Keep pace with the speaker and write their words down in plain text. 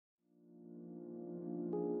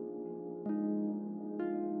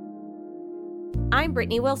I'm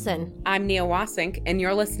Brittany Wilson. I'm Nia Wasink, and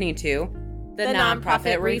you're listening to The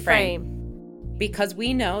Nonprofit Reframe. Because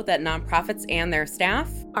we know that nonprofits and their staff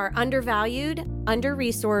are undervalued,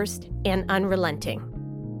 under-resourced, and unrelenting.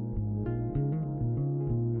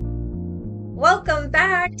 Welcome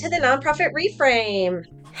back to the Nonprofit Reframe.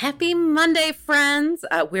 Happy Monday, friends.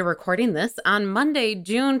 We're recording this on Monday,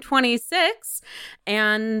 June 26th,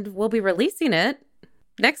 and we'll be releasing it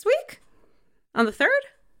next week on the 3rd.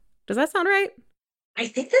 Does that sound right? I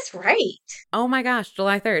think that's right. Oh my gosh,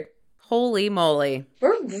 July 3rd. Holy moly.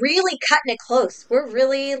 We're really cutting it close. We're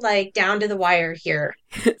really down to the wire here.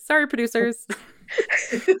 Sorry, producers.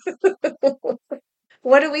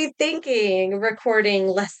 What are we thinking? Recording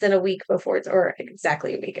less than a week before it's, or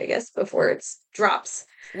exactly a week, I guess, before it drops.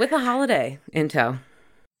 With a holiday in tow.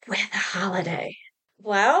 With a holiday.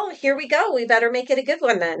 Well, here we go. We better make it a good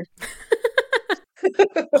one then.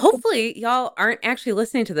 Hopefully, y'all aren't actually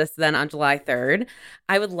listening to this then on July 3rd.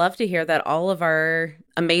 I would love to hear that all of our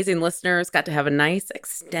amazing listeners got to have a nice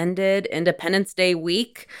extended Independence Day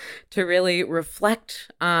week to really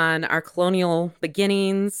reflect on our colonial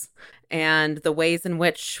beginnings and the ways in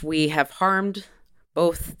which we have harmed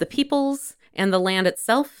both the peoples and the land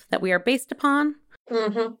itself that we are based upon.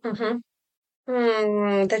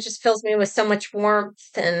 That just fills me with so much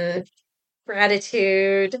warmth and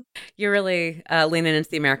gratitude. You're really leaning into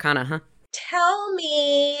the Americana, huh? Tell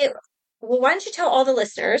me, well, why don't you tell all the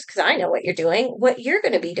listeners, because I know what you're doing, what you're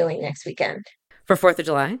going to be doing next weekend? For 4th of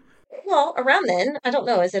July? Well, around then. I don't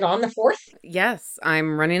know. Is it on the 4th? Yes,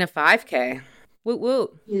 I'm running a 5K. Woot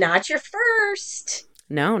woot. Not your first.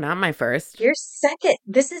 No, not my first. Your second.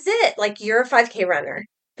 This is it. You're a 5K runner.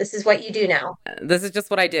 This is what you do now. This is just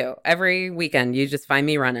what I do. Every weekend, you just find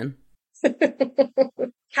me running.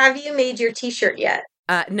 Have you made your t-shirt yet?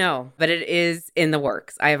 No, but it is in the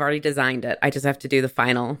works. I have already designed it. I just have to do the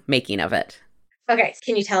final making of it. Okay.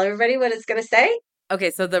 Can you tell everybody what it's going to say? Okay,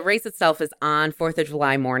 so the race itself is on 4th of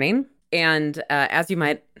July morning. And as you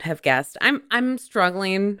might have guessed, I'm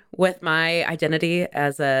struggling with my identity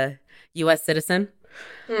as a U.S. citizen.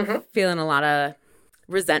 Mm-hmm. Feeling a lot of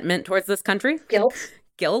resentment towards this country.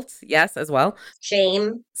 Guilt, yes, as well.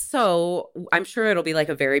 Shame. So I'm sure it'll be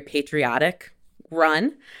a very patriotic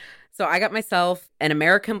run. So I got myself an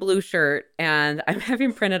American blue shirt, and I'm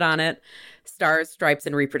having printed on it stars, stripes,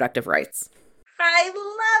 and reproductive rights. I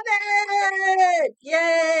love it!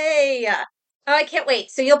 Yay! Oh, I can't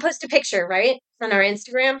wait. So you'll post a picture, right? On our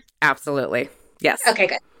Instagram? Absolutely. Yes. Okay,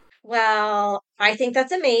 good. Well, I think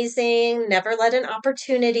that's amazing. Never let an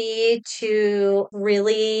opportunity to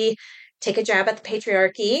really take a jab at the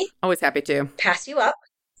patriarchy. Always happy to. Pass you up.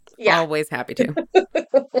 Yeah. Always happy to.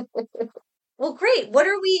 Well, great. What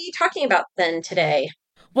are we talking about then today?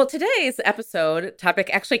 Well, today's episode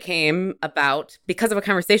topic actually came about because of a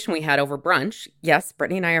conversation we had over brunch. Yes,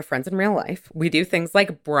 Brittany and I are friends in real life. We do things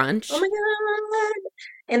like brunch. Oh my God.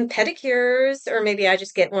 And pedicures, or maybe I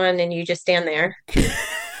just get one and you just stand there.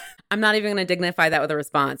 I'm not even going to dignify that with a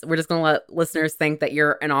response. We're just going to let listeners think that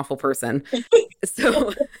you're an awful person.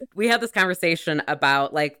 So we had this conversation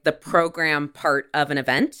about the program part of an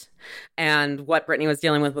event and what Brittany was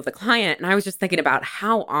dealing with a client. And I was just thinking about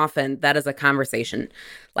how often that is a conversation.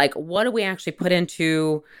 What do we actually put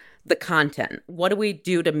into the content? What do we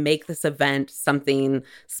do to make this event something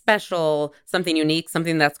special, something unique,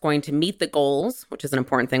 something that's going to meet the goals, which is an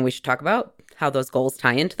important thing we should talk about, how those goals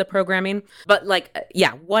tie into the programming. But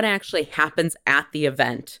what actually happens at the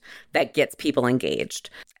event that gets people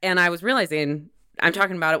engaged? And I was realizing, I'm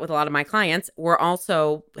talking about it with a lot of my clients. We're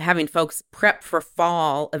also having folks prep for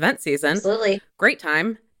fall event season. Absolutely. Great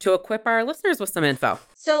time to equip our listeners with some info.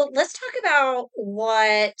 So let's talk about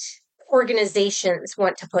what organizations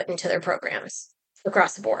want to put into their programs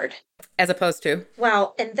across the board. As opposed to?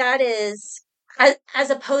 Well, and that is as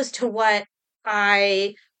opposed to what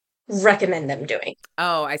I recommend them doing.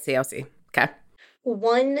 Oh, I see. Okay.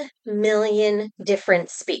 1 million different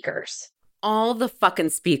speakers. All the fucking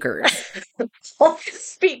speakers. All the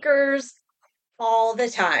speakers all the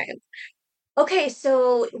time. Okay,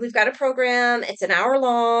 so we've got a program. It's an hour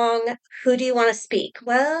long. Who do you want to speak?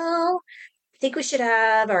 Well, I think we should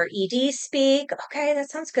have our ED speak. Okay, that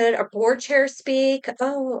sounds good. Our board chair speak.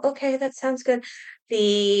 Oh, okay, that sounds good.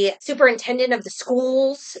 The superintendent of the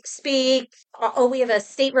schools speak. Oh, we have a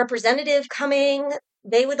state representative coming.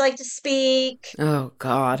 They would like to speak. Oh,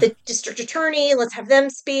 God. The district attorney, let's have them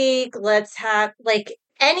speak. Let's have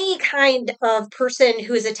any kind of person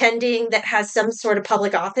who is attending that has some sort of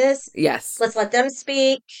public office. Yes. Let's let them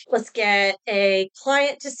speak. Let's get a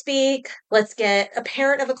client to speak. Let's get a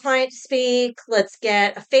parent of a client to speak. Let's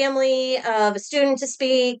get a family of a student to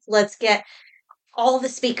speak. Let's get all the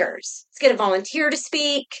speakers. Let's get a volunteer to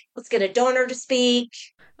speak. Let's get a donor to speak.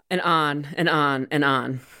 And on and on and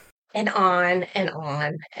on. And on and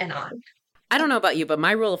on and on. I don't know about you, but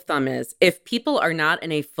my rule of thumb is if people are not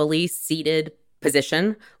in a fully seated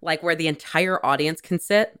position, like where the entire audience can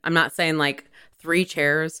sit, I'm not saying like 3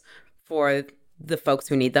 chairs for the folks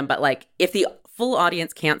who need them, but like if the full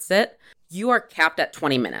audience can't sit, you are capped at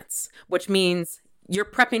 20 minutes, which means you're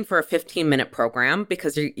prepping for a 15-minute program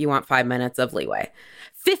because you want 5 minutes of leeway.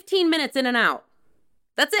 15 minutes in and out.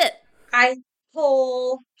 That's it. I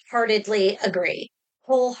wholeheartedly agree.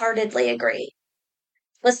 Wholeheartedly agree.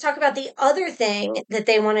 Let's talk about the other thing that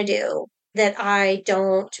they want to do that I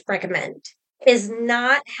don't recommend is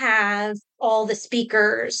not have all the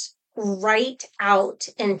speakers write out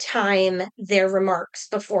and time their remarks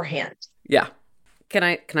beforehand. Yeah. Can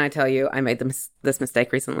I tell you I made this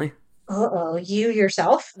mistake recently? Uh-oh, you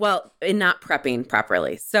yourself? Well, in not prepping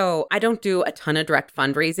properly. So I don't do a ton of direct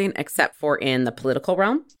fundraising except for in the political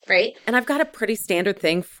realm. Right. And I've got a pretty standard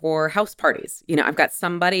thing for house parties. You know, I've got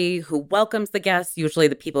somebody who welcomes the guests, usually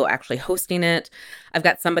the people actually hosting it. I've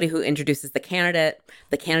got somebody who introduces the candidate.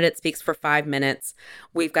 The candidate speaks for 5 minutes.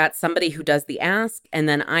 We've got somebody who does the ask, and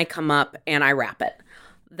then I come up and I wrap it.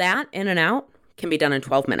 That in and out can be done in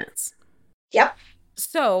 12 minutes. Yep.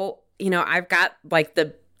 So, you know, I've got like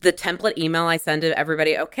the template email I send to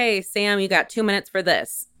everybody. Okay, Sam, you got 2 minutes for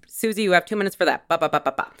this. Susie, you have 2 minutes for that. Ba, ba, ba,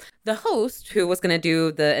 ba, ba. The host, who was going to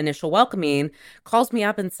do the initial welcoming, calls me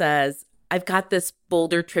up and says, I've got this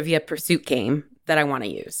Boulder Trivia Pursuit game that I want to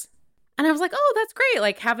use. And I was like, oh, that's great.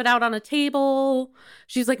 Like, have it out on a table.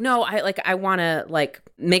 She's like, no, I want to like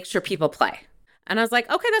make sure people play. And I was like,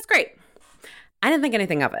 okay, that's great. I didn't think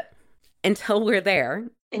anything of it until we're there.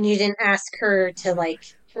 And you didn't ask her to like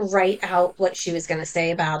write out what she was going to say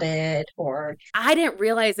about it, or I didn't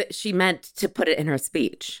realize that she meant to put it in her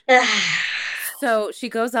speech. So she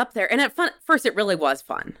goes up there, and at first it really was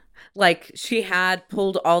fun. Like, she had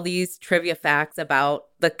pulled all these trivia facts about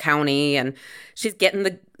the county, and she's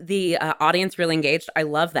getting the audience really engaged. I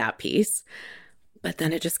love that piece. But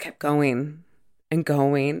then it just kept going and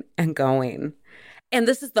going and going. And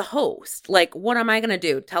this is the host. Like, what am I going to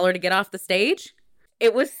do? Tell her to get off the stage?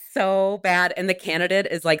 It was so bad. And the candidate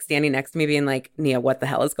is like standing next to me being like, Nia, what the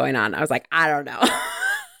hell is going on? I was like, I don't know.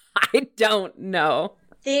 I don't know.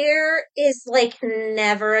 There is like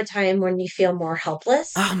never a time when you feel more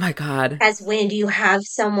helpless. Oh my God. As when you have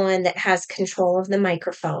someone that has control of the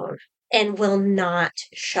microphone and will not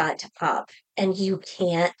shut up and you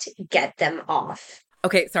can't get them off.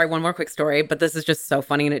 Okay, sorry, one more quick story, but this is just so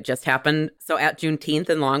funny and it just happened. So at Juneteenth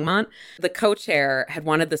in Longmont, the co-chair had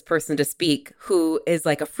wanted this person to speak who is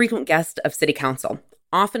like a frequent guest of city council,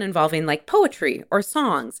 often involving like poetry or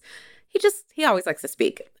songs. He always likes to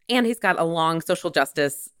speak. And he's got a long social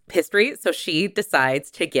justice history. So she decides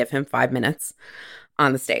to give him 5 minutes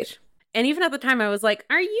on the stage. And even at the time, I was like,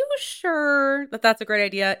 are you sure that that's a great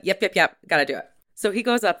idea? Yep. Got to do it. So he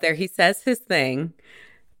goes up there, he says his thing,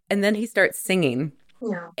 and then he starts singing.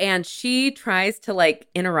 No. And she tries to like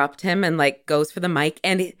interrupt him and like goes for the mic.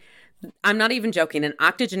 And I'm not even joking. An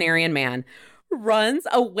octogenarian man runs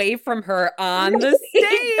away from her on the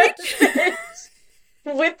stage.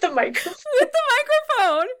 With the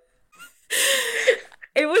microphone.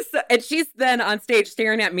 It was, and she's then on stage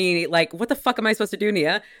staring at me like, what the fuck am I supposed to do,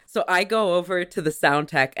 Nia? So I go over to the sound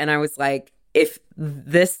tech and I was like, if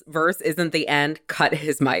this verse isn't the end, cut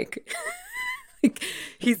his mic.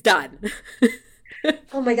 He's done.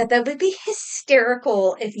 Oh my God, that would be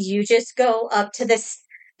hysterical if you just go up to the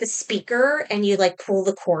speaker and you like pull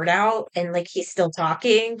the cord out and like he's still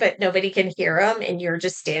talking, but nobody can hear him and you're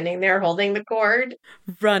just standing there holding the cord.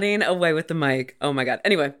 Running away with the mic. Oh my God.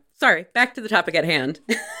 Anyway, sorry, back to the topic at hand.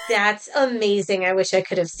 That's amazing. I wish I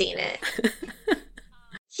could have seen it.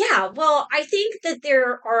 Yeah, well, I think that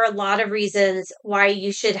there are a lot of reasons why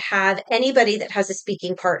you should have anybody that has a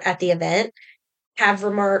speaking part at the event have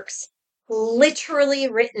remarks literally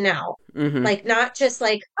written out. Mm-hmm. Like, not just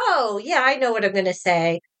like, oh, yeah, I know what I'm going to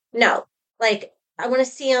say. No, like, I want to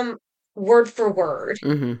see them word for word.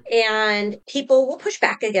 Mm-hmm. And people will push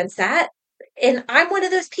back against that. And I'm one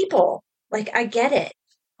of those people. Like, I get it.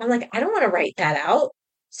 I'm like, I don't want to write that out.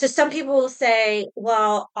 So some people will say,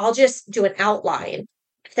 well, I'll just do an outline.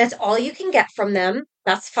 If that's all you can get from them,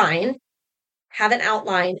 that's fine. Have an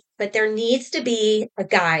outline, but there needs to be a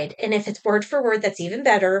guide. And if it's word for word, that's even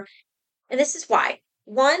better. And this is why.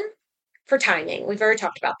 One, for timing. We've already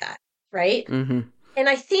talked about that, right? Mm-hmm. And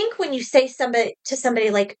I think when you say to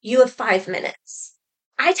somebody like, you have 5 minutes,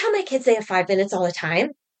 I tell my kids they have 5 minutes all the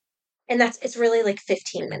time. And it's really like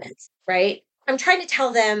 15 minutes, right? I'm trying to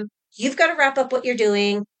tell them, you've got to wrap up what you're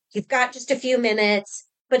doing. You've got just a few minutes,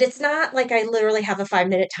 but it's not like I literally have a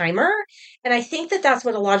 5-minute timer. And I think that that's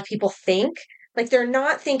what a lot of people think. Like they're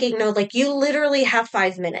not thinking, no, like you literally have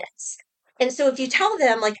 5 minutes. And so if you tell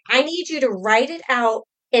them, like, I need you to write it out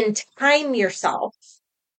and time yourself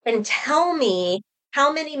and tell me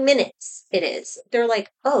how many minutes it is, they're like,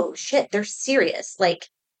 oh shit, they're serious. Like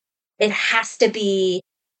it has to be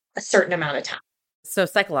a certain amount of time. So,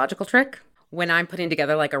 psychological trick, when I'm putting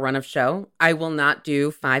together like a run of show, I will not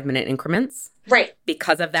do 5-minute increments Right.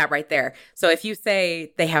 because of that right there. So, if you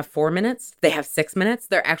say they have 4 minutes, they have 6 minutes,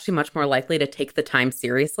 they're actually much more likely to take the time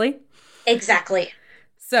seriously. Exactly.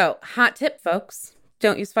 So, hot tip, folks,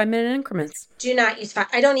 don't use 5-minute increments. Do not use five.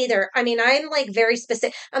 I don't either. I mean, I'm like very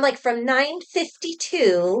specific. I'm like from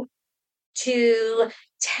 9:52 to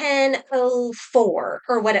 10:04 or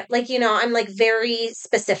whatever. Like, I'm like very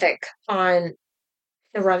specific on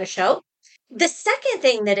the run of show. The second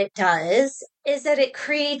thing that it does is that it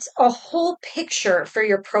creates a whole picture for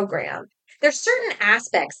your program. There's certain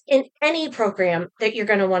aspects in any program that you're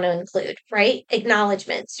going to want to include, right?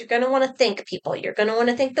 Acknowledgments. You're going to want to thank people. You're going to want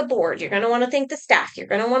to thank the board. You're going to want to thank the staff. You're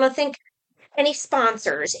going to want to thank any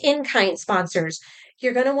sponsors, in-kind sponsors.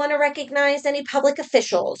 You're going to want to recognize any public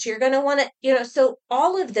officials. You're going to want to, so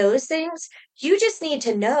all of those things, you just need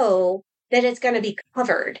to know that it's going to be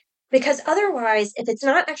covered. Because otherwise, if it's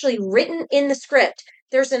not actually written in the script,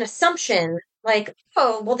 there's an assumption like,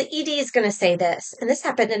 oh, well, the ED is going to say this. And this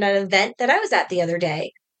happened in an event that I was at the other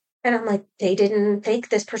day. And I'm like, they didn't thank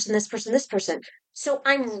this person, this person, this person. So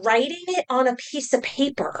I'm writing it on a piece of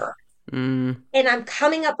paper. And I'm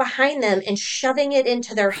coming up behind them and shoving it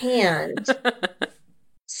into their hand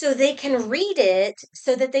so they can read it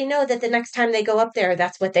so that they know that the next time they go up there,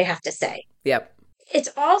 that's what they have to say. Yep. It's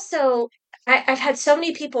also, I've had so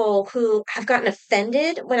many people who have gotten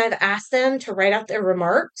offended when I've asked them to write out their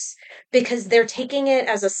remarks because they're taking it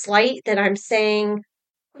as a slight that I'm saying,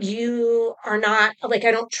 you are not, like,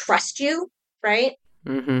 I don't trust you, right?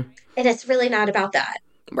 Mm-hmm. And it's really not about that.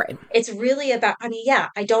 Right. It's really about, I mean, yeah,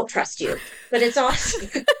 I don't trust you, but it's also,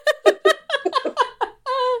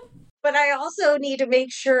 but I also need to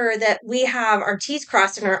make sure that we have our T's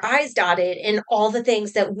crossed and our I's dotted in all the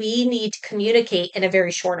things that we need to communicate in a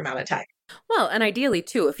very short amount of time. Well, and ideally,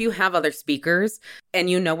 too, if you have other speakers and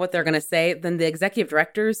you know what they're going to say, then the executive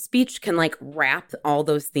director's speech can like wrap all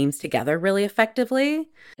those themes together really effectively.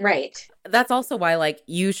 Right. That's also why like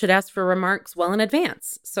you should ask for remarks well in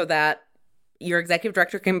advance so that your executive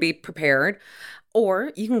director can be prepared,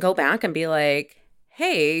 or you can go back and be like,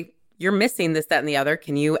 hey, you're missing this, that, and the other.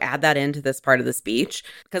 Can you add that into this part of the speech?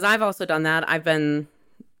 Because I've also done that. I've been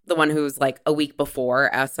the one who's like a week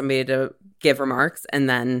before asked somebody to give remarks, and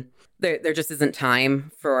then there just isn't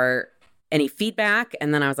time for any feedback.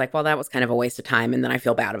 And then I was like, well, that was kind of a waste of time. And then I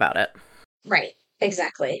feel bad about it. Right.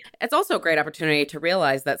 Exactly. It's also a great opportunity to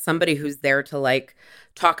realize that somebody who's there to like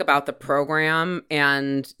talk about the program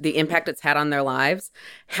and the impact it's had on their lives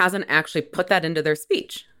hasn't actually put that into their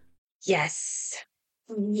speech. Yes.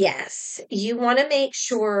 Yes. You want to make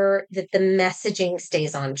sure that the messaging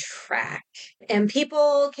stays on track. And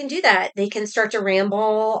people can do that. They can start to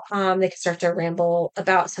ramble. They can start to ramble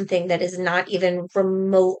about something that is not even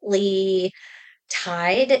remotely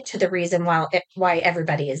tied to the reason why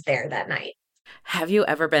everybody is there that night. Have you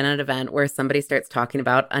ever been at an event where somebody starts talking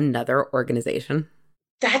about another organization?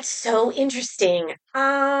 That's so interesting.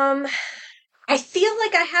 I feel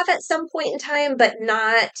like I have at some point in time, but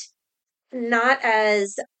not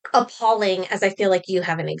as appalling as I feel like you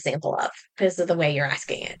have an example of because of the way you're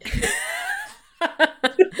asking it.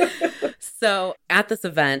 So at this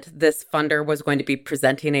event, this funder was going to be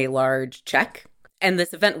presenting a large check. And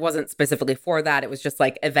this event wasn't specifically for that. It was just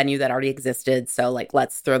like a venue that already existed. So like,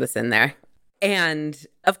 let's throw this in there. And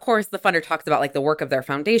of course, the funder talks about like the work of their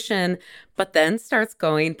foundation, but then starts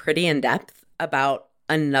going pretty in depth about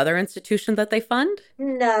another institution that they fund.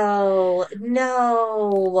 No.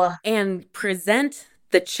 And present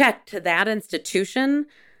the check to that institution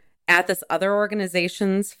at this other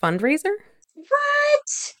organization's fundraiser.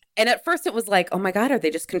 What? And at first it was like, oh my God, are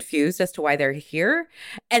they just confused as to why they're here?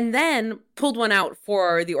 And then pulled one out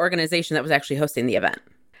for the organization that was actually hosting the event.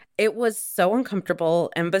 It was so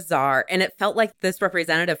uncomfortable and bizarre. And it felt like this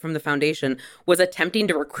representative from the foundation was attempting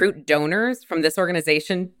to recruit donors from this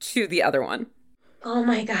organization to the other one. Oh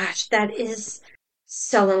my gosh, that is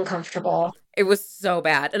so uncomfortable. It was so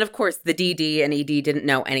bad. And of course, the DD and ED didn't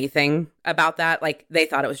know anything about that. Like they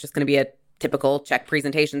thought it was just going to be a typical check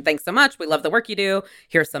presentation. Thanks so much. We love the work you do.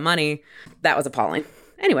 Here's some money. That was appalling.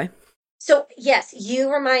 Anyway. So yes,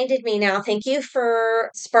 you reminded me now. Thank you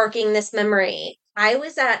for sparking this memory. I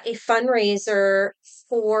was at a fundraiser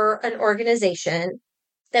for an organization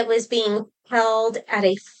that was being held at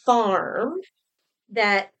a farm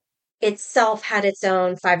that itself had its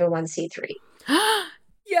own 501c3.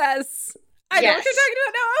 Yes. I know what you're Yes. talking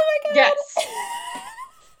about now. Oh Yes.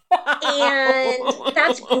 And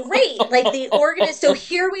that's great. Like so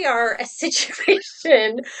here we are, a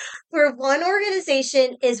situation where one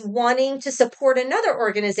organization is wanting to support another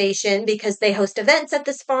organization because they host events at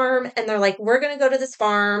this farm. And they're like, we're going to go to this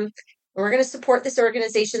farm. And we're going to support this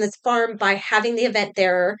organization, this farm, by having the event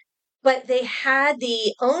there. But they had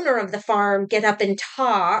the owner of the farm get up and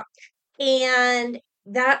talk. And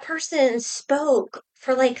that person spoke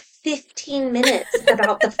for like 15 minutes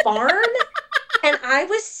about the farm. And I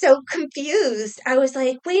was so confused. I was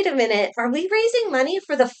like, wait a minute, are we raising money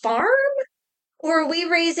for the farm? Or are we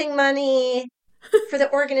raising money for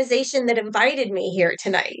the organization that invited me here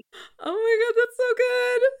tonight? Oh my God, that's so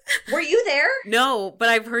good. Were you there? No, but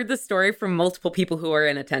I've heard the story from multiple people who are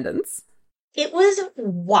in attendance. It was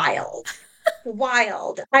wild.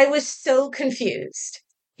 Wild. I was so confused.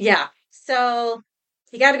 Yeah. So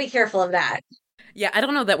you got to be careful of that. Yeah, I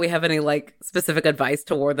don't know that we have any like specific advice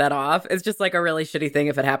to ward that off. It's just like a really shitty thing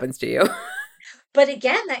if it happens to you. But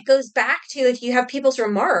again, that goes back to if you have people's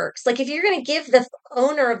remarks. Like if you're going to give the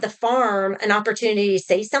owner of the farm an opportunity to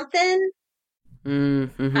say something,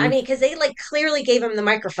 Mm-hmm. I mean, because they like clearly gave him the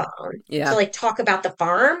microphone to like talk about the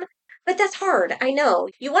farm. But that's hard. I know.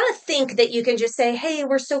 You want to think that you can just say, hey,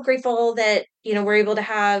 we're so grateful that, we're able to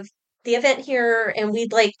have the event here and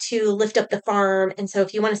we'd like to lift up the farm. And so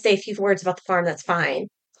if you want to say a few words about the farm, that's fine.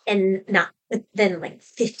 And not then like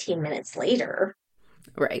 15 minutes later.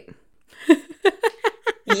 Right.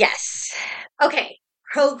 Yes. Okay.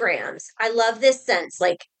 Programs. I love this sense.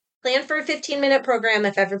 Like plan for a 15-minute program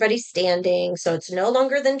if everybody's standing. So it's no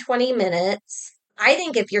longer than 20 minutes. I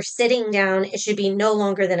think if you're sitting down, it should be no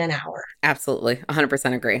longer than an hour. Absolutely.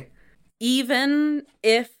 100% agree. Even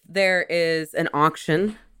if there is an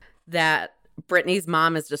auction that Brittany's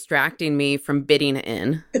mom is distracting me from bidding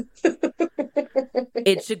in,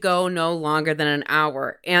 it should go no longer than an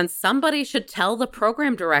hour. And somebody should tell the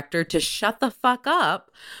program director to shut the fuck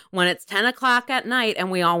up when it's 10 o'clock at night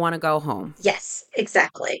and we all want to go home. Yes,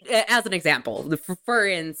 exactly. As an example, for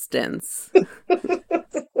instance.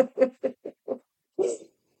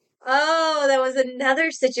 Oh, that was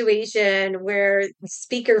another situation where the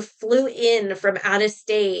speaker flew in from out of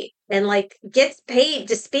state and like gets paid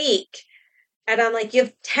to speak. And I'm like, you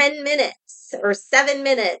have 10 minutes or 7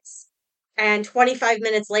 minutes. And 25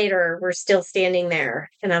 minutes later, we're still standing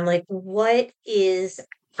there. And I'm like, what is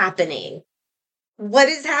happening? What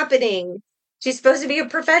is happening? She's supposed to be a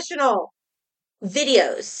professional.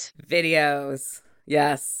 Videos.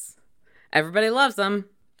 Yes. Everybody loves them.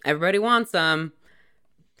 Everybody wants them.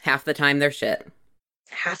 Half the time they're shit.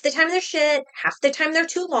 Half the time they're shit. Half the time they're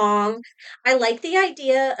too long. I like the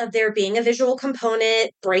idea of there being a visual component,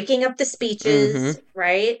 breaking up the speeches,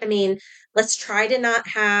 right? I mean, let's try to not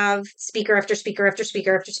have speaker after speaker after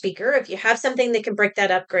speaker after speaker. If you have something that can break that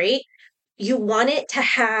up, great. You want it to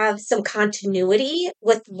have some continuity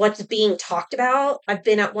with what's being talked about. I've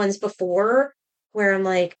been at ones before where I'm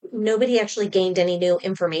like, nobody actually gained any new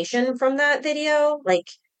information from that video. Like,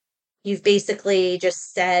 you've basically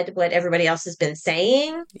just said what everybody else has been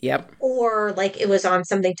saying. Yep. Or like it was on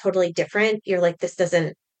something totally different. You're like, this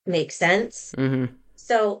doesn't make sense.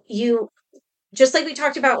 So just like we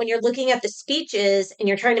talked about when you're looking at the speeches and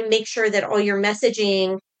you're trying to make sure that all your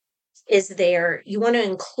messaging is there, you want to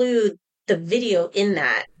include the video in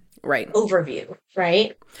that overview,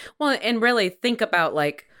 right? Well, and really think about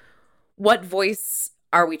like, what voice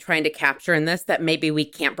are we trying to capture in this that maybe we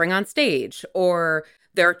can't bring on stage? Or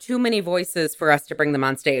there are too many voices for us to bring them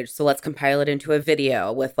on stage. So let's compile it into a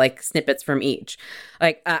video with like snippets from each.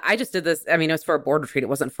 Like I just did this. I mean, it was for a board retreat. It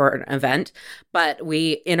wasn't for an event, but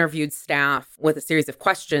we interviewed staff with a series of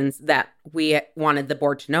questions that we wanted the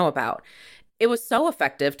board to know about. It was so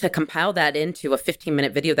effective to compile that into a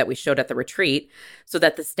 15-minute video that we showed at the retreat so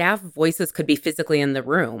that the staff voices could be physically in the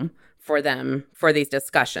room for them for these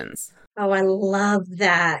discussions. Oh, I love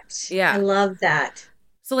that. Yeah. I love that.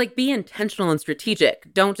 So like be intentional and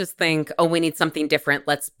strategic. Don't just think, oh, we need something different.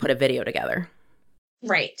 Let's put a video together.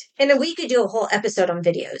 Right. And we could do a whole episode on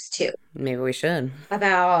videos too. Maybe we should.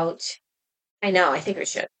 I think we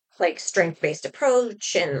should. Like strength-based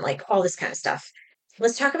approach and like all this kind of stuff.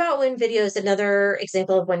 Let's talk about when videos, another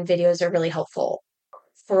example of when videos are really helpful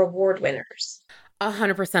for award winners.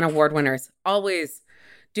 100% award winners. Always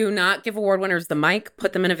do not give award winners the mic.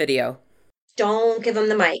 Put them in a video. Don't give them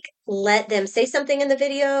the mic. Let them say something in the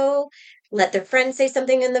video. Let their friends say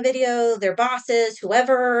something in the video, their bosses,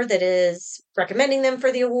 whoever that is recommending them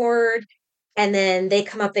for the award. And then they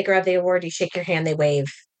come up, they grab the award, you shake your hand, they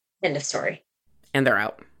wave. End of story. And they're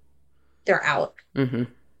out. They're out. Mm-hmm.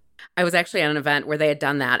 I was actually at an event where they had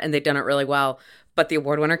done that and they'd done it really well. But the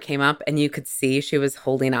award winner came up and you could see she was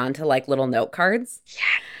holding on to like little note cards. Yeah.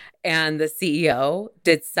 And the CEO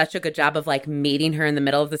did such a good job of like meeting her in the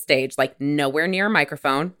middle of the stage, like nowhere near a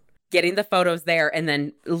microphone, getting the photos there, and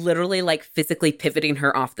then literally like physically pivoting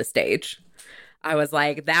her off the stage. I was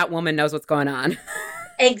like, that woman knows what's going on.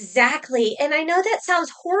 Exactly. And I know that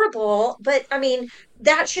sounds horrible, but I mean,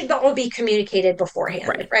 that should all be communicated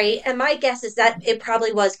beforehand, right? And my guess is that it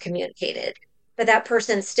probably was communicated, but that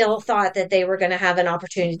person still thought that they were going to have an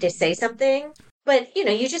opportunity to say something. But,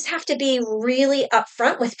 you just have to be really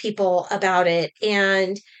upfront with people about it.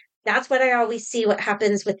 And that's what I always see what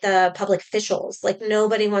happens with the public officials. Like,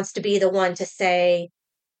 nobody wants to be the one to say,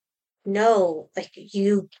 no, like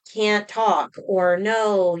you can't talk, or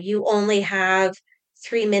no, you only have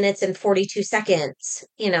 3 minutes and 42 seconds,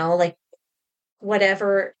 like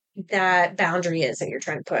whatever that boundary is that you're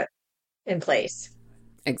trying to put in place.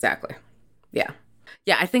 Exactly. Yeah.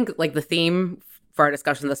 Yeah. I think like the theme for our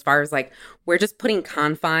discussion thus far is like, we're just putting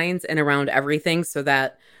confines in around everything so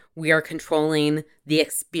that we are controlling the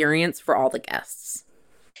experience for all the guests.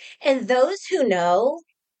 And those who know,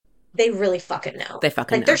 they really fucking know. They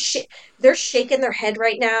fucking like know. They're shaking their head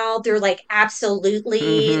right now. They're like, absolutely.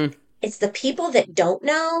 Mm-hmm. It's the people that don't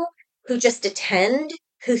know, who just attend,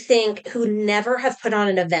 who never have put on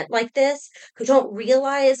an event like this, who don't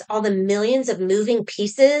realize all the millions of moving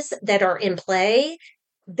pieces that are in play.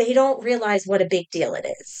 They don't realize what a big deal it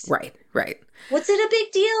is. Right. What's it a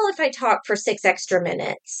big deal if I talk for 6 extra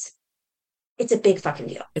minutes? It's a big fucking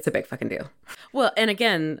deal. It's a big fucking deal. Well, and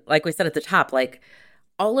again, like we said at the top, like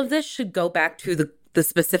all of this should go back to the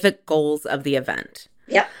specific goals of the event.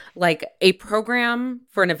 Yep. Like a program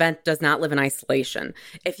for an event does not live in isolation.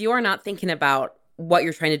 If you are not thinking about what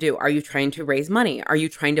you're trying to do, are you trying to raise money? Are you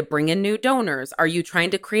trying to bring in new donors? Are you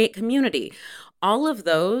trying to create community? All of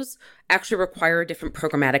those actually require different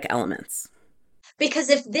programmatic elements. Because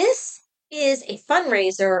if this is a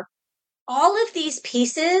fundraiser, all of these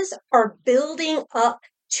pieces are building up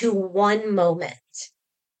to one moment.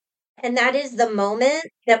 And that is the moment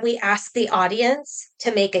that we ask the audience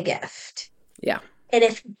to make a gift. Yeah. And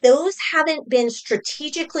if those haven't been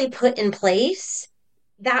strategically put in place,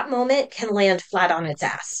 that moment can land flat on its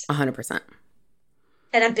ass. 100%.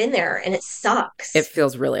 And I've been there and it sucks. It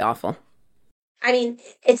feels really awful. I mean,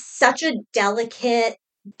 it's such a delicate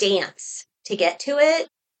dance to get to it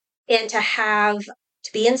and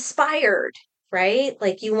to be inspired, right?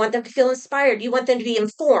 Like you want them to feel inspired. You want them to be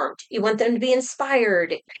informed. You want them to be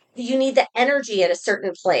inspired. You need the energy at a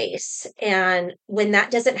certain place. And when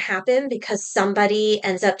that doesn't happen because somebody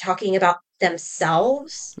ends up talking about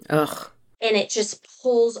themselves, and it just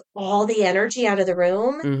pulls all the energy out of the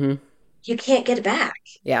room, mm-hmm. You can't get it back.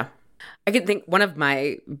 Yeah. I can think one of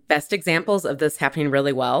my best examples of this happening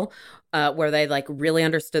really well, where they like really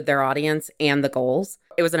understood their audience and the goals.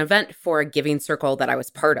 It was an event for a giving circle that I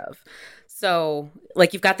was part of. So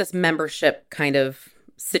like you've got this membership kind of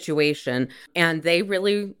situation, and they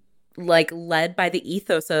really like led by the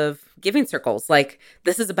ethos of giving circles. Like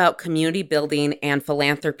this is about community building and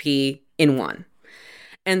philanthropy in one.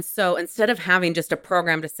 And so instead of having just a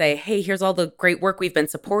program to say, hey, here's all the great work we've been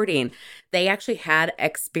supporting, they actually had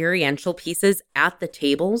experiential pieces at the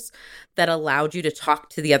tables that allowed you to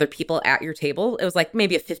talk to the other people at your table. It was like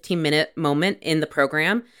maybe a 15-minute moment in the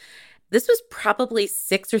program. This was probably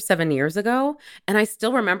 6 or 7 years ago, and I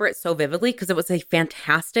still remember it so vividly because it was a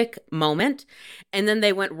fantastic moment. And then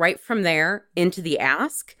they went right from there into the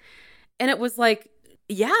ask, and it was like,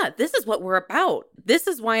 yeah, this is what we're about. This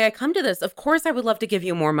is why I come to this. Of course, I would love to give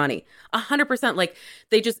you more money. 100%. Like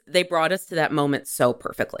they brought us to that moment so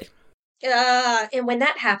perfectly. And when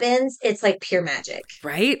that happens, it's like pure magic.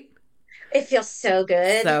 Right? It feels so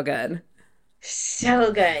good. So good.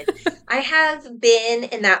 So good. I have been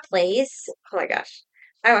in that place. Oh my gosh.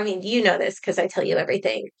 I mean, you know this because I tell you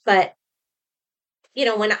everything. But,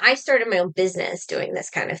 when I started my own business doing this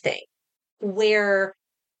kind of thing, where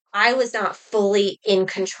I was not fully in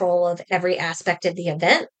control of every aspect of the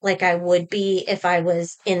event like I would be if I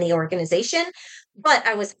was in the organization, but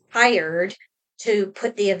I was hired to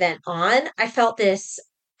put the event on. I felt this,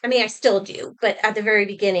 I mean, I still do, but at the very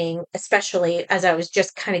beginning, especially as I was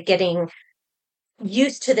just kind of getting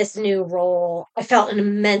used to this new role, I felt an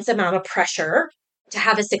immense amount of pressure to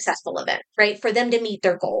have a successful event, right? For them to meet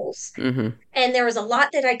their goals. Mm-hmm. And there was a lot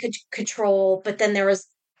that I could control, but then there was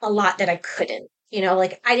a lot that I couldn't.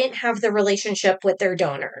 Like I didn't have the relationship with their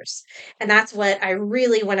donors. And that's what I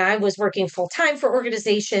really, when I was working full time for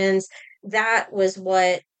organizations, that was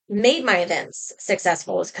what made my events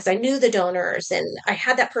successful is because I knew the donors and I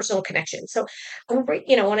had that personal connection. So, when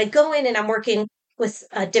I go in and I'm working with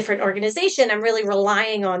a different organization, I'm really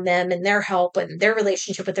relying on them and their help and their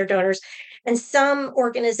relationship with their donors. And some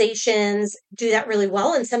organizations do that really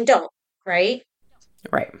well and some don't, right?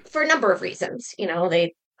 Right. For a number of reasons.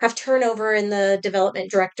 They have turnover in the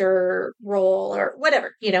development director role or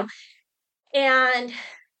whatever. And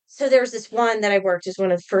so there was this one that I worked as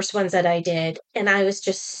one of the first ones that I did, and I was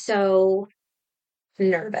just so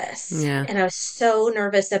nervous. Yeah. And I was so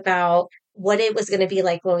nervous about what it was going to be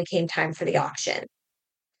like when we came time for the auction.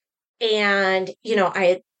 And, I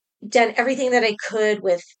had done everything that I could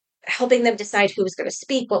with helping them decide who was going to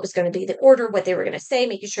speak, what was going to be the order, what they were going to say,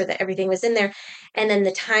 making sure that everything was in there. And then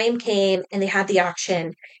the time came and they had the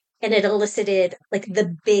auction, and it elicited like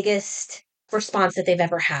the biggest response that they've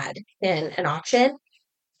ever had in an auction.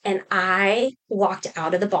 And I walked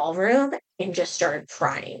out of the ballroom and just started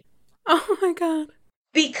crying Oh my God.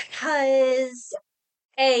 because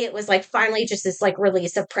it was like finally just this like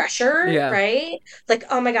release of pressure, Yeah. right? Like,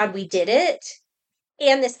 oh my God, we did it.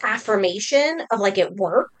 And this affirmation of like it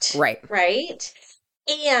worked. Right. Right.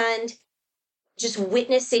 And just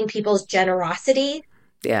witnessing people's generosity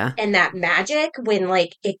Yeah. and that magic when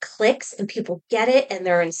like it clicks and people get it and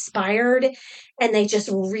they're inspired and they just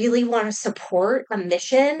really want to support a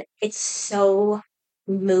mission. It's so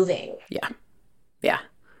moving. Yeah. Yeah.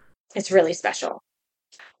 It's really special.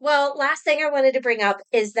 Well, last thing I wanted to bring up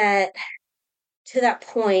is that to that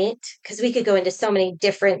point, because we could go into so many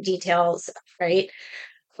different details, right,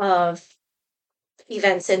 of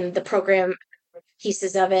events and the program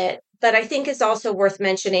pieces of it. But I think it's also worth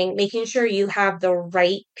mentioning making sure you have the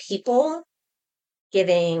right people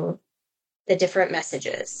giving the different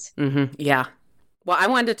messages. Yeah. Well, I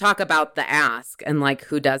wanted to talk about the ask and like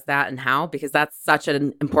who does that and how, because that's such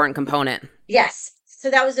an important component. Yes. So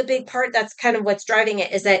that was a big part. That's kind of what's driving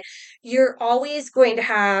it, is that you're always going to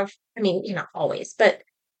have, I mean, you're not always, but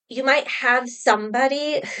you might have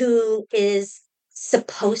somebody who is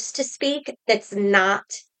supposed to speak that's not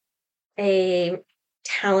a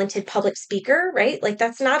talented public speaker, right? Like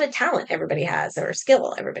that's not a talent everybody has or a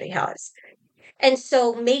skill everybody has. And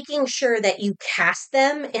so making sure that you cast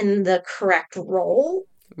them in the correct role.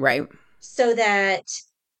 Right. So that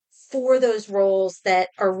for those roles that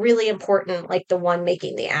are really important, like the one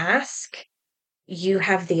making the ask, you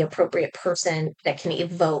have the appropriate person that can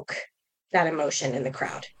evoke that emotion in the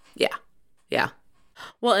crowd. Yeah. Yeah.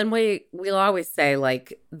 Well, and we'll always say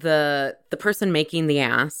like the person making the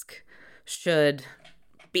ask should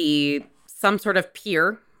be some sort of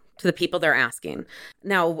peer to the people they're asking.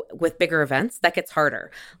 Now, with bigger events, that gets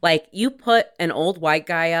harder. Like you put an old white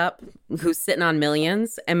guy up who's sitting on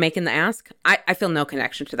millions and making the ask, I feel no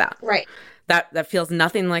connection to that. Right. That feels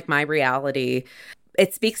nothing like my reality.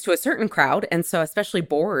 It speaks to a certain crowd. And so especially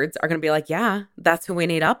boards are going to be like, yeah, that's who we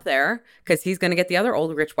need up there because he's going to get the other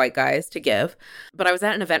old rich white guys to give. But I was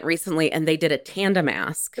at an event recently and they did a tandem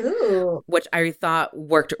ask, Ooh. which I thought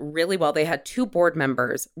worked really well. They had two board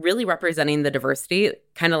members really representing the diversity,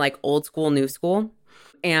 kind of like old school, new school.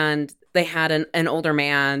 And they had an older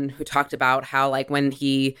man who talked about how like when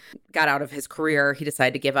he got out of his career, he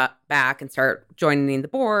decided to give up back and start joining the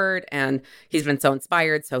board. And he's been so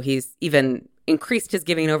inspired. So he's even increased his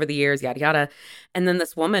giving over the years, yada, yada. And then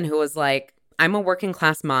this woman who was like, I'm a working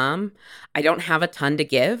class mom. I don't have a ton to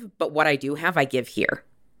give, but what I do have, I give here.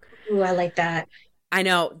 Ooh, I like that. I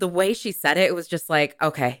know the way she said it was just like,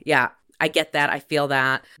 okay, yeah, I get that. I feel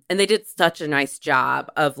that. And they did such a nice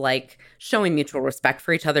job of like showing mutual respect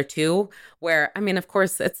for each other too, where, I mean, of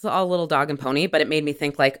course, it's all little dog and pony, but it made me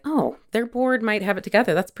think like, oh, their board might have it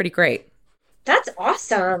together. That's pretty great. That's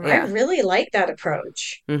awesome. Yeah. I really like that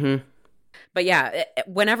approach. Mm-hmm. But yeah,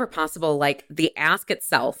 whenever possible, like the ask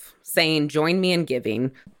itself saying, join me in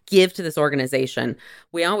giving, give to this organization.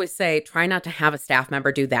 We always say, try not to have a staff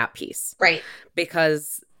member do that piece. Right.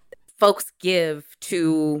 Because folks give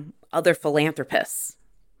to other philanthropists.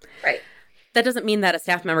 Right. That doesn't mean that a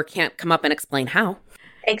staff member can't come up and explain how.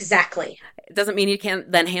 Exactly. It doesn't mean you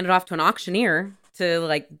can't then hand it off to an auctioneer to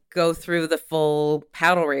like go through the full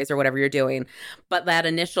paddle raise or whatever you're doing. But that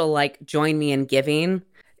initial like join me in giving,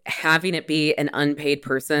 having it be an unpaid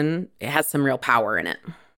person, it has some real power in it.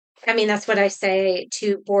 I mean, that's what I say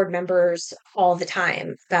to board members all the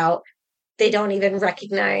time about they don't even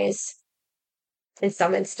recognize, in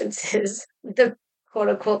some instances, the quote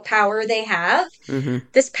unquote power they have. Mm-hmm.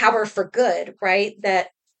 This power for good, right? That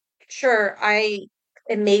sure, I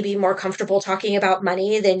am maybe more comfortable talking about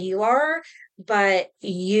money than you are, but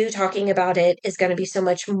you talking about it is going to be so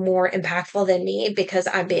much more impactful than me because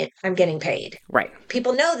I'm getting paid. Right.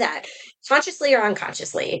 People know that consciously or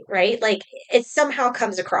unconsciously, right? Like it somehow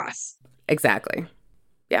comes across. Exactly.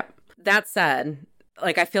 Yeah. That said,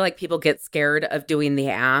 like I feel like people get scared of doing the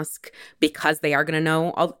ask because they are going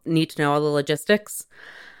to need to know all the logistics.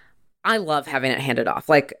 I love having it handed off.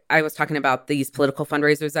 Like I was talking about these political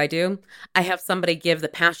fundraisers I do. I have somebody give the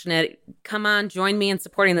passionate, come on, join me in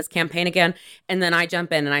supporting this campaign again. And then I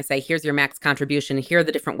jump in and I say, here's your max contribution. Here are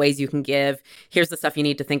the different ways you can give. Here's the stuff you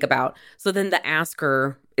need to think about. So then the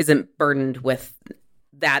asker isn't burdened with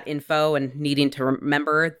that info and needing to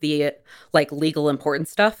remember the like legal important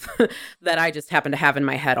stuff that I just happen to have in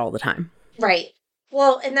my head all the time. Right.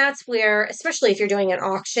 Well, and that's where, especially if you're doing an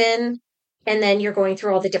auction and then you're going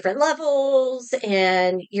through all the different levels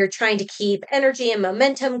and you're trying to keep energy and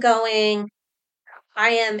momentum going. I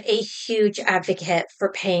am a huge advocate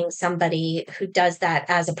for paying somebody who does that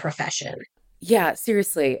as a profession. Yeah,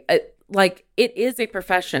 seriously. Like it is a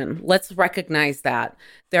profession. Let's recognize that.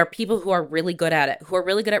 There are people who are really good at it, who are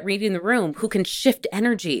really good at reading the room, who can shift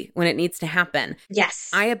energy when it needs to happen. Yes.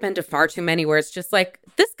 I have been to far too many where it's just like,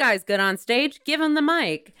 this guy's good on stage, give him the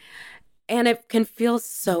mic. And it can feel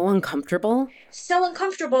so uncomfortable. So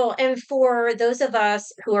uncomfortable. And for those of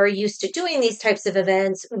us who are used to doing these types of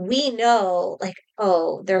events, we know like,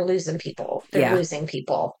 oh, they're losing people. They're losing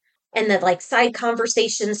people. And then like side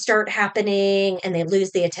conversations start happening and they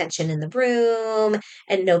lose the attention in the room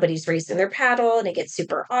and nobody's raising their paddle and it gets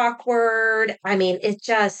super awkward. I mean, it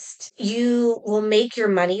just, you will make your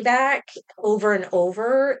money back over and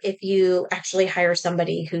over if you actually hire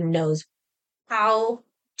somebody who knows how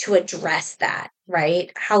to address that,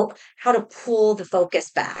 right? How to pull the focus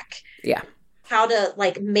back. Yeah. How to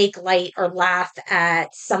like make light or laugh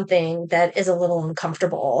at something that is a little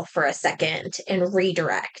uncomfortable for a second and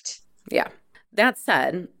redirect. Yeah. That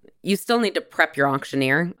said, you still need to prep your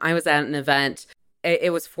auctioneer. I was at an event.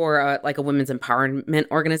 It was for like a women's empowerment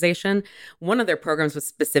organization. One of their programs was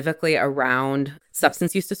specifically around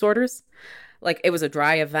substance use disorders. Like it was a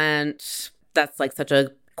dry event. That's like such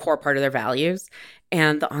a core part of their values.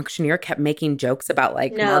 And the auctioneer kept making jokes about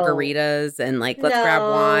like margaritas and like, let's grab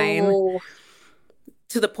wine.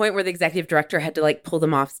 To the point where the executive director had to like pull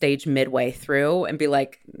them off stage midway through and be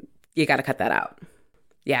like, you got to cut that out.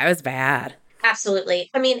 Yeah, it was bad. Absolutely.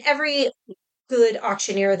 I mean, every good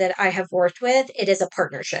auctioneer that I have worked with, it is a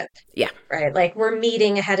partnership. Yeah. Right. Like we're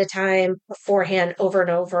meeting ahead of time beforehand over and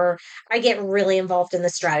over. I get really involved in the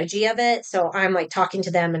strategy of it. So I'm like talking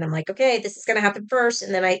to them and I'm like, okay, this is going to happen first.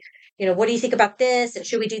 And then what do you think about this? And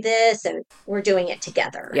should we do this? And we're doing it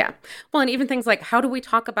together. Yeah. Well, and even things like how do we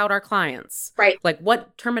talk about our clients? Right. Like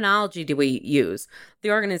what terminology do we use? The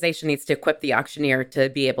organization needs to equip the auctioneer to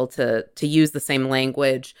be able to use the same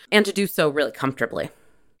language and to do so really comfortably.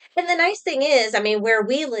 And the nice thing is, I mean, where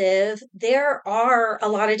we live, there are a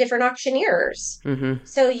lot of different auctioneers. Mm-hmm.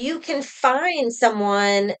 So you can find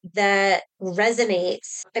someone that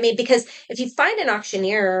resonates. I mean, because if you find an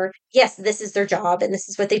auctioneer, yes, this is their job and this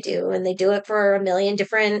is what they do, and they do it for a million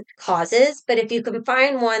different causes. But if you can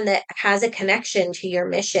find one that has a connection to your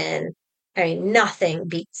mission, I mean, nothing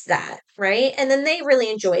beats that, right? And then they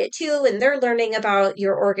really enjoy it too. And they're learning about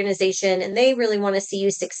your organization and they really want to see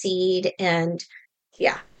you succeed. And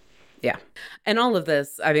yeah. Yeah. And all of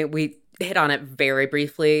this, I mean, we hit on it very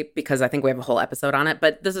briefly because I think we have a whole episode on it,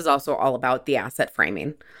 but this is also all about the asset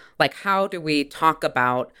framing. Like, how do we talk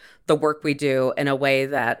about the work we do in a way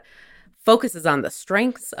that focuses on the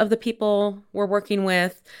strengths of the people we're working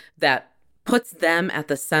with, that puts them at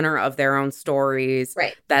the center of their own stories,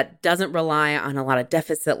 right, that doesn't rely on a lot of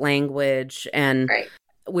deficit language. And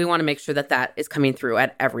we want to make sure that that is coming through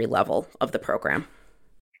at every level of the program.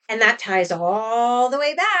 And that ties all the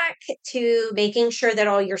way back to making sure that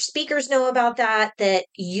all your speakers know about that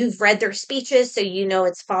you've read their speeches so you know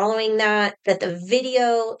it's following that the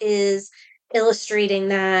video is illustrating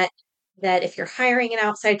that if you're hiring an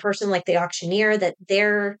outside person like the auctioneer, that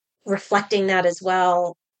they're reflecting that as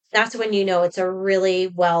well. That's when you know it's a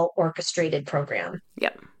really well orchestrated program.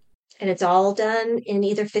 Yep. And it's all done in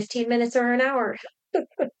either 15 minutes or an hour.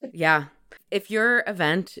 Yeah. If your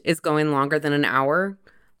event is going longer than an hour,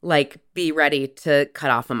 like, be ready to cut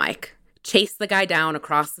off a mic. Chase the guy down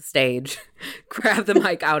across the stage. Grab the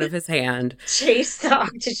mic out of his hand. Chase the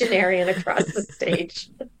octogenarian across the stage.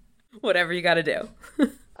 Whatever you got to do.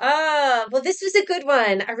 Well, this was a good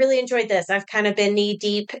one. I really enjoyed this. I've kind of been knee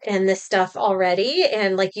deep in this stuff already.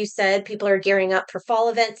 And like you said, people are gearing up for fall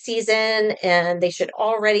event season and they should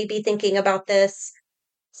already be thinking about this.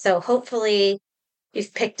 So hopefully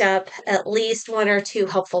you've picked up at least one or two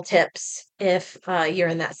helpful tips if you're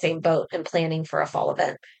in that same boat and planning for a fall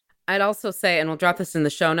event. I'd also say, and we'll drop this in the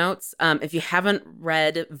show notes, if you haven't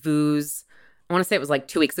read Vu's, I want to say it was like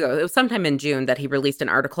 2 weeks ago. It was sometime in June that he released an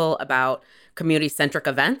article about community-centric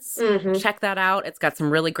events. Mm-hmm. Check that out. It's got some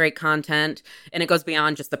really great content, and it goes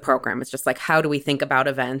beyond just the program. It's just like, how do we think about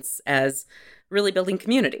events as really building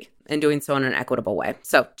community and doing so in an equitable way?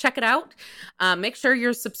 So check it out. Make sure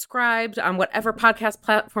you're subscribed on whatever podcast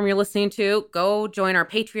platform you're listening to. Go join our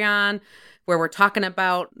Patreon, where we're talking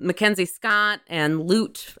about Mackenzie Scott and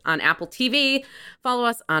Loot on Apple TV. Follow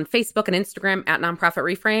us on Facebook and Instagram at Nonprofit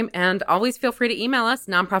Reframe. And always feel free to email us,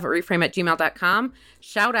 nonprofitreframe@gmail.com.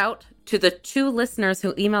 Shout out to the 2 listeners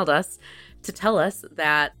who emailed us to tell us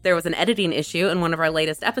that there was an editing issue in one of our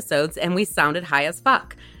latest episodes and we sounded high as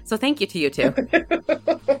fuck. So thank you to you 2.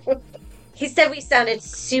 He said we sounded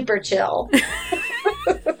super chill.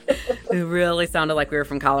 It really sounded like we were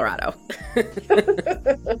from Colorado.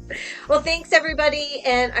 Well, thanks, everybody.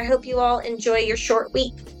 And I hope you all enjoy your short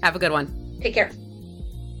week. Have a good one. Take care.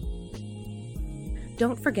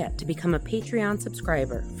 Don't forget to become a Patreon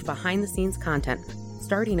subscriber for behind-the-scenes content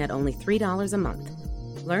starting at only $3 a month.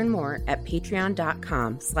 Learn more at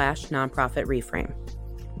patreon.com/nonprofitreframe.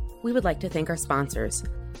 We would like to thank our sponsors.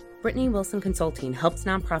 Brittany Wilson Consulting helps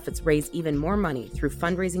nonprofits raise even more money through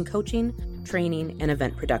fundraising coaching, training, and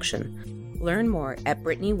event production. Learn more at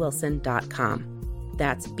BrittanyWilson.com.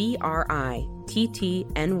 That's BRITTNY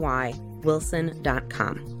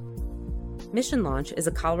Wilson.com. Mission Launch is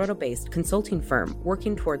a Colorado-based consulting firm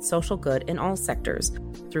working towards social good in all sectors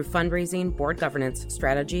through fundraising, board governance,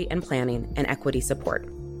 strategy and planning, and equity support.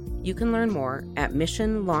 You can learn more at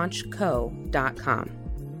missionlaunchco.com.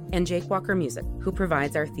 And Jake Walker Music, who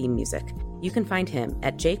provides our theme music. You can find him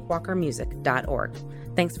at jakewalkermusic.org.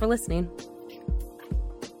 Thanks for listening.